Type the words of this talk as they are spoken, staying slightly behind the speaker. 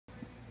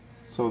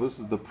So this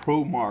is the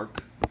Promark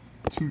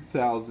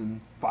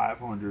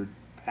 2,500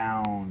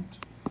 pound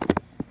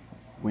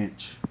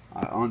winch.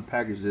 I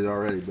unpackaged it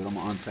already, but I'm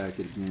gonna unpack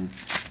it again.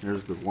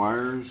 There's the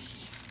wires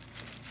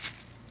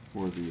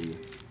for the,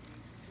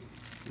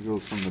 it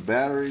goes from the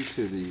battery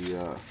to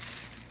the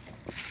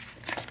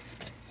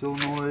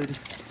solenoid.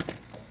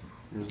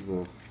 There's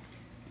the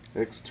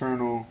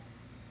external,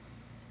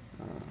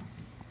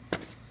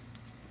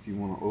 if you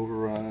want to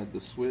override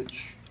the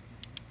switch.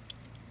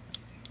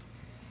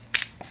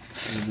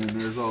 And then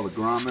there's all the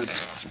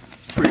grommets,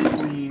 pretty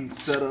clean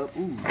setup.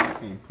 Ooh,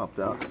 that thing popped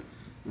out.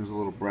 There's a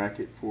little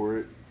bracket for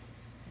it.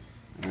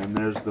 And then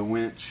there's the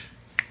winch.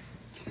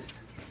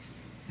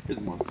 Here's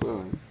my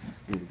son.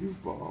 He's a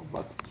goofball. I'm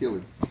about to kill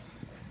him.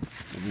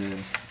 And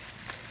then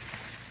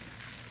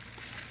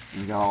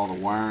you got all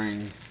the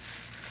wiring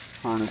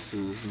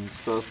harnesses and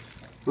stuff.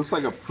 Looks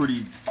like a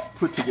pretty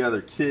put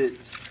together kit.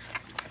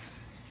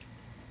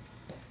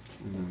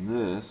 And then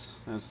this,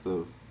 that's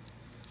the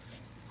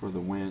for the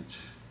winch.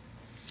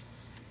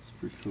 It's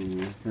pretty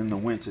cool. Then the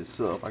winch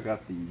itself, I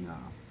got the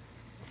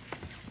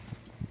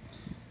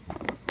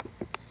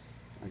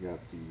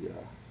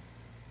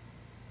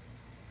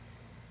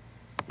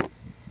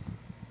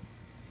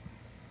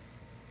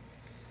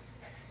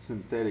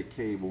synthetic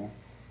cable.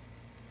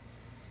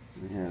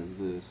 And it has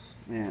this.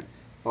 Man,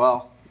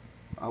 well,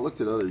 I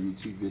looked at other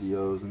YouTube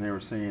videos and they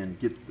were saying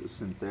get the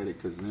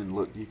synthetic because then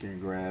look, you can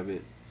grab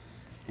it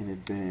and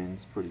it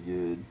bends pretty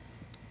good.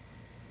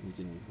 You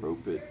can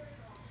rope it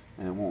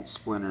and it won't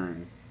splinter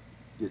and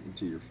get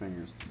into your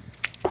fingers.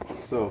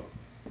 So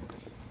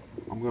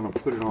I'm gonna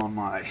put it on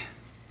my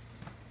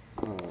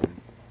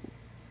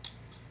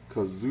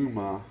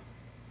Kazuma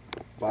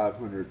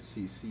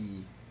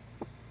 500cc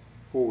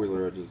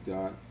four-wheeler I just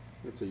got.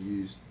 It's a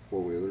used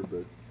four-wheeler,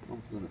 but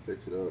I'm gonna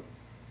fix it up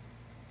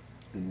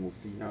and we'll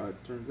see how it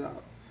turns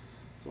out.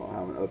 So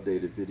I'll have an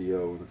updated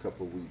video in a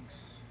couple of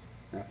weeks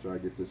after I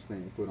get this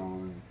thing put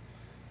on and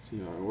see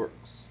how it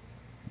works.